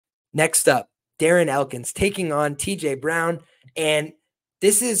Next up, Darren Elkins taking on TJ Brown. And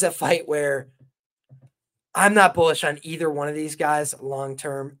this is a fight where I'm not bullish on either one of these guys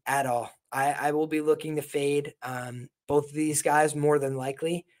long-term at all. I will be looking to fade both of these guys more than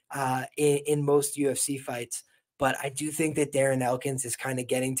likely in most UFC fights. But I do think that Darren Elkins is kind of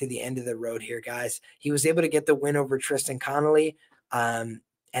getting to the end of the road here, guys. He was able to get the win over Tristan Connolly, and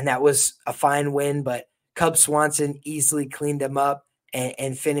that was a fine win, but Cub Swanson easily cleaned him up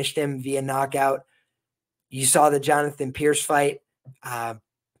and finished him via knockout. You saw the Jonathan Pierce fight,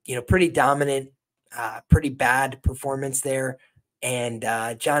 pretty dominant, pretty bad performance there. And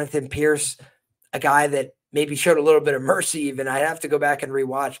Jonathan Pierce, a guy that maybe showed a little bit of mercy even. I'd have to go back and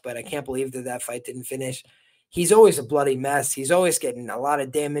rewatch, but I can't believe that fight didn't finish. He's always a bloody mess. He's always getting a lot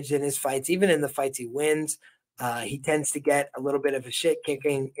of damage in his fights. Even in the fights he wins, he tends to get a little bit of a shit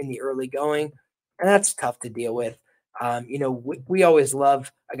kicking in the early going, and that's tough to deal with. We always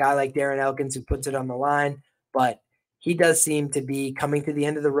love a guy like Darren Elkins who puts it on the line, but he does seem to be coming to the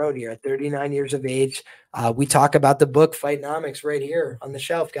end of the road here at 39 years of age. We talk about the book Fightnomics right here on the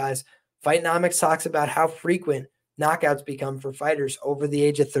shelf, guys. Fightnomics talks about how frequent knockouts become for fighters over the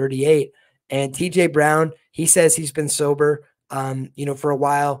age of 38. And TJ Brown, he says he's been sober, for a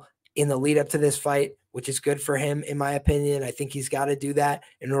while in the lead up to this fight, which is good for him, in my opinion. I think he's got to do that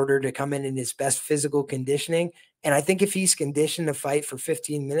in order to come in his best physical conditioning. And I think if he's conditioned to fight for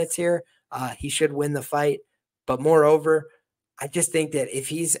 15 minutes here, he should win the fight. But moreover, I just think that if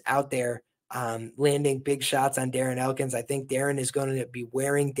he's out there landing big shots on Darren Elkins, I think Darren is going to be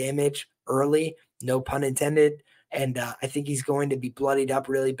wearing damage early, no pun intended. And I think he's going to be bloodied up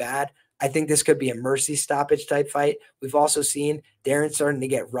really bad. I think this could be a mercy stoppage type fight. We've also seen Darren starting to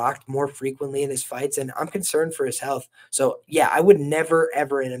get rocked more frequently in his fights, and I'm concerned for his health. So, yeah, I would never,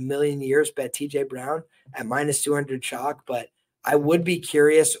 ever in a million years bet TJ Brown at minus 200 chalk, but I would be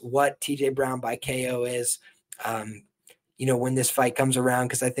curious what TJ Brown by KO is, when this fight comes around,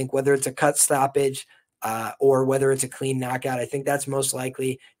 because I think whether it's a cut stoppage or whether it's a clean knockout, I think that's most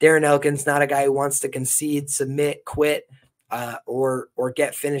likely. Darren Elkins, not a guy who wants to concede, submit, quit, or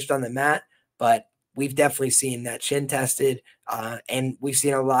get finished on the mat, but we've definitely seen that chin tested, and we've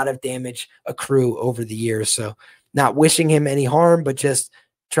seen a lot of damage accrue over the years. So not wishing him any harm, but just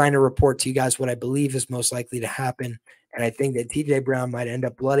trying to report to you guys what I believe is most likely to happen. And I think that TJ Brown might end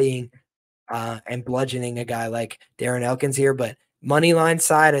up bloodying and bludgeoning a guy like Darren Elkins here. But money line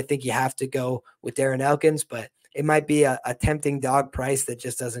side, I think you have to go with Darren Elkins, but it might be a tempting dog price that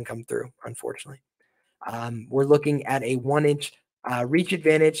just doesn't come through, unfortunately. We're looking at a 1-inch reach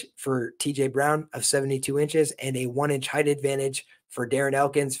advantage for TJ Brown of 72 inches and a 1-inch height advantage for Darren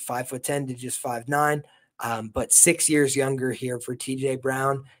Elkins, 5'10" to just 5'9", but 6 years younger here for TJ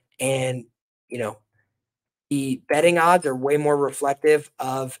Brown. And, the betting odds are way more reflective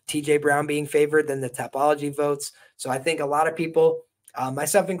of TJ Brown being favored than the Tapology votes. So I think a lot of people,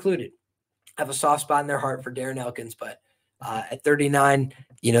 myself included, have a soft spot in their heart for Darren Elkins, but at 39,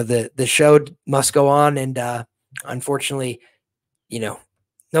 the show must go on. And unfortunately,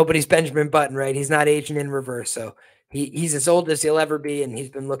 nobody's Benjamin Button, right? He's not aging in reverse. So he's as old as he'll ever be, and he's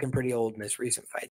been looking pretty old in his recent fight.